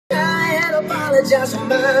apologize for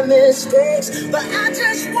my mistakes, but I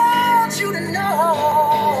just want you to know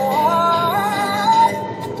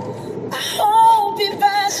I hope he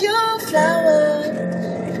buys you flowers.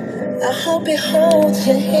 I hope he holds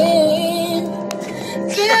your hand.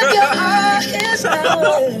 Give you all his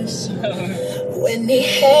hours when he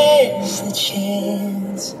has the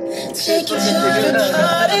chance. Take you to the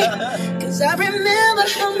party, 'cause I remember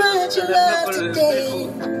how much you loved to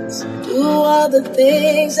dance. Do all the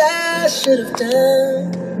things I should have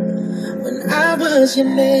done when I was your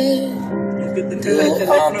man. Do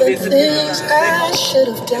all the things I should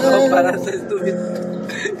have done.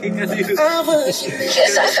 I was your man.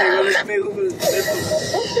 Yes, I found. Let me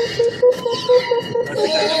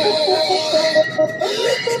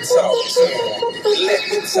talk to you. Let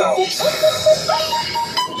me talk to you.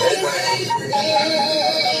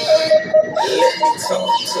 Let me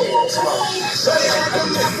talk to you. So I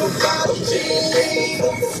remember bottom jeans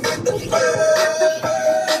with the bird.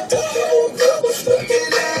 The whole club was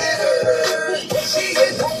looking at her. She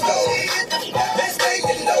hit the floor. Next thing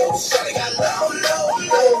you know, shawty got low.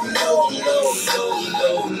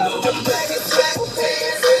 The black and black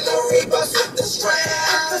pants and the Reeboks with the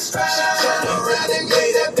strap. She turned around and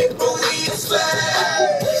made that big booty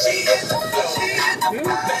slap. She hit the floor.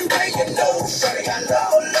 Next thing you know, shawty got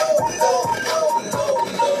low.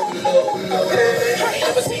 I ain't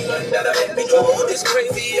never seen nothing that'll make me go this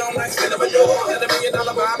crazy all night. Stand up a door, had $1 million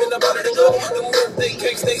vibe in the body to go. Them birthday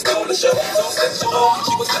cakes, they stole the show. So sensual,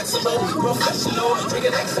 she was flexible, professional,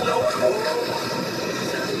 drinking excellent.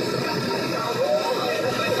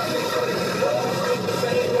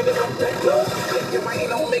 Your mind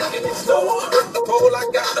don't make it slow. Hit the pole, I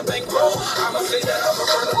got the bankroll. I'ma say that I'm a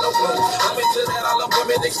burner, no flow. I'm into that, I love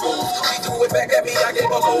women exposed. She threw it back at me, I gave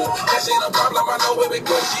her low. That ain't a problem, I know where it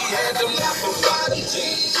goes. She had them apple bottom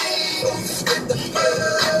jeans with the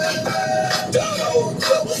bird. The whole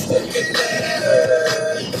club was looking at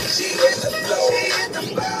her. She hit the floor.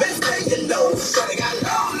 Best thing you know, shawty got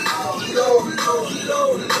low.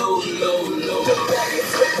 The bag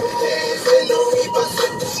is fat, dance and the Reeboks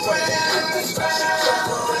with the strap. She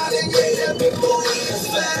turned around and gave that big booty a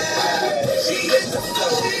slap. She hit the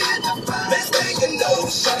floor. Best thing you know,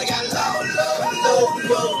 shawty got low.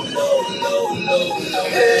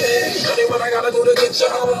 Hey, shawty, what I gotta do to get you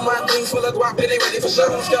home? My things full of guap, it ain't ready for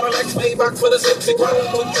shows. Got a Lex Maybach for the 60 grown.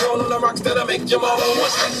 Put on the rocks that'll make you moan. 1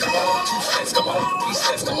 step, come on, 2 steps, come on, 3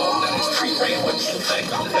 steps, come on. That is 3 grand. What you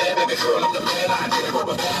think? I'm bad, baby girl, I'm the man. I did it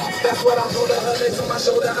rubber. That's what I told her. Her legs on my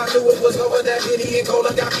shoulder. I knew it was over. That Henny and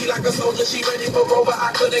Cola got me like a soldier. She ready for over.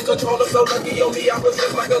 I couldn't control her. So lucky on me, I was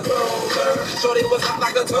just like a closer. Shorty was hot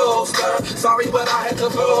like a toaster. Sorry, but I had to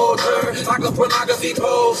fold her like a pornography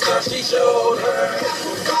poster. She showed her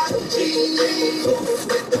bottom jeans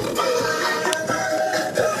with the bird.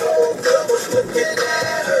 The whole club was looking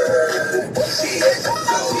at her. She hit the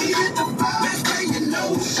floor. Best thing you know,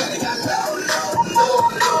 shawty got low.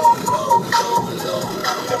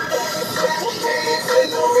 The back is fat, hands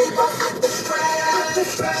and the Reeboks with the strap. She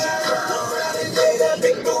turned around and gave that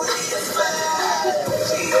big booty a slap.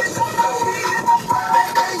 She hit the floor.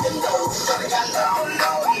 Best thing you know, shawty got low.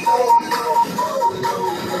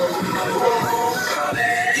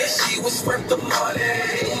 Yeah, she was worth the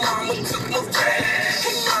money. Mama took no cash,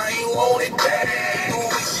 and I ain't want it back. The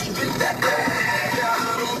way she bit that back, got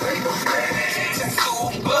her them paper bags,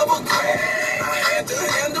 tattoo bubble crack. I had to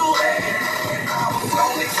handle that. I was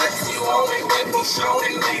on it, sexy on it, with me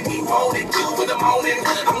showing, made me want it. 2 in the morning,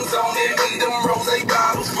 I'm zoning, when them rose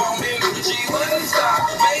bottles foaming. She wouldn't stop,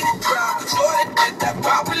 made it drop. Jordan did that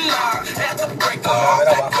poppin' lock, had to break her off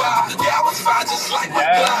that clock. Yeah, I was fine just like my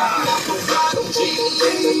clock. Bottom jeans,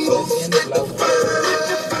 with the bird.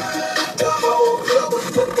 The whole club was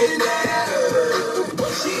looking at her.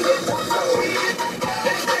 She hit the floor.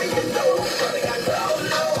 Next thing you know, shawty got low.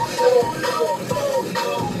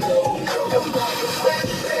 The black and black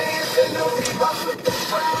pants and the Reeboks with the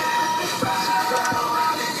strap. She turned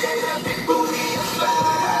around and gave that big booty a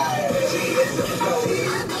slap. She hit the floor.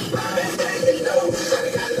 Best thing you know, shawty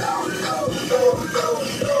got low.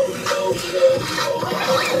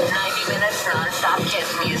 90 minutes non-stop kiss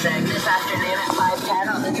music this afternoon at 5:10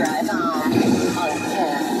 on the drive home.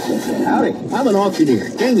 Howdy, I'm an auctioneer,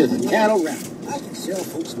 king of the cattle round. I can sell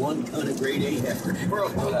folks 1 ton of grade A heifer for a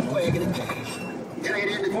whole wagon of cash. Can I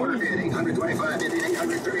get in the quarter bid? 825, bid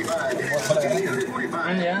 835,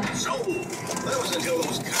 845. Yeah. So, that was until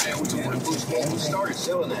those coyotes over at Boost Mobile started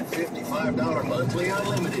selling that $55 monthly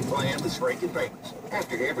unlimited plan with shrinking payments.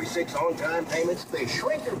 After every 6 on-time payments, they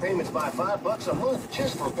shrink their payments by $5 a month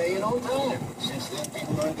just for paying on time. Since then,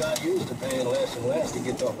 people done got used to paying less and less to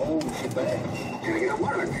get the whole shebang. Can I get a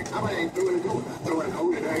word? How about I throwing a goat? Throwing a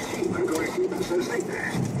goat at our sheep. I'm going to sheep instead of snake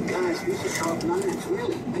dash. Guys, this is sharp knives,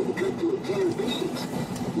 really. They can cut through a can of beans.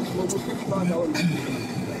 This mobile's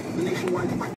 $55 the nationwide